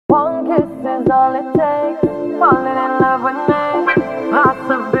One kiss is all it takes. Falling in love with me.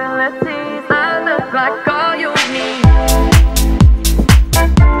 Possibilities. I look like all you need.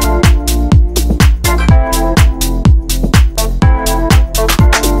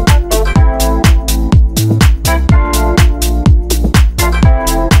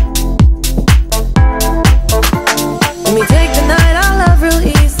 Let me take the night, I love real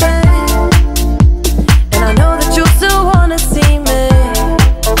easy. And I know that you still wanna see me.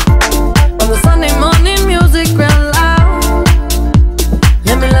 On the Sunday morning, music real loud.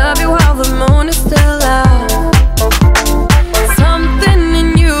 Let me love you while the moon is still out. Something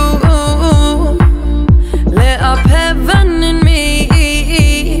in you lit up heaven in me.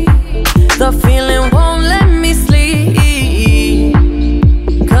 The feeling won't let me sleep,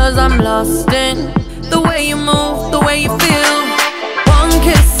 'cause I'm lost in the way you move, the way you feel. One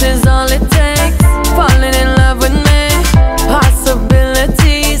kiss is all it takes. Falling in love with me.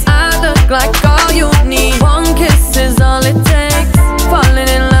 Possibilities. I look like all you need. One kiss is all it takes. Falling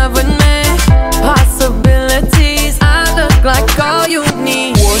in love with me. Possibilities. I look like all you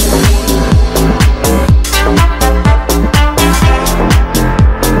need.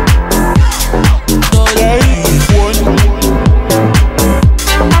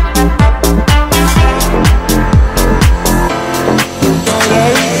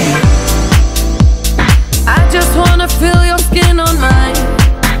 I just wanna feel your skin on mine.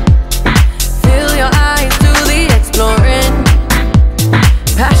 Feel your eyes do the exploring.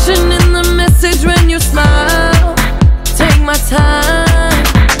 Passion in the message when you smile. Take my time.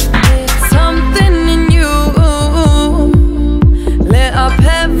 Something in you lit up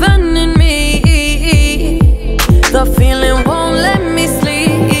heaven in me. The feeling won't let me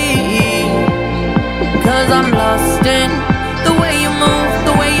sleep, 'cause I'm lost in the way you move,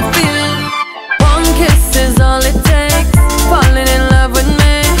 the way you feel. One kiss is all it takes. Falling in love with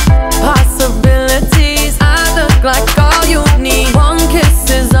me. Possibilities. I look like all you need. One kiss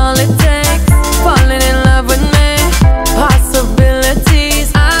is all it takes. Falling in love with me. Possibilities.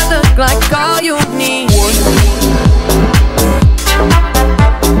 I look like all you need.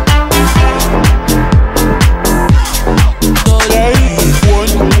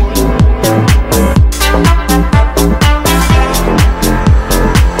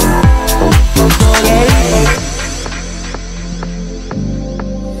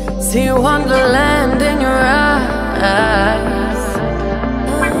 See wonderland in your eyes.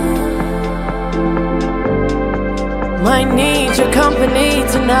 Might need your company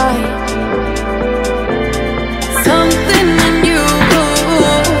tonight. Something in you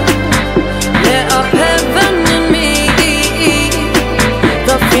lit up heaven in me.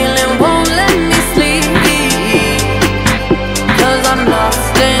 The feeling won't let me sleep, 'cause I'm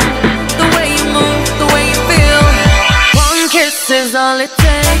lost in the way you move, the way you feel. One kiss is all it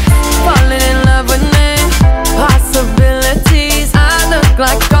takes. Falling in love with me. Possibilities. I look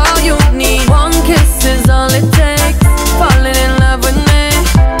like all you need. One kiss is all it takes.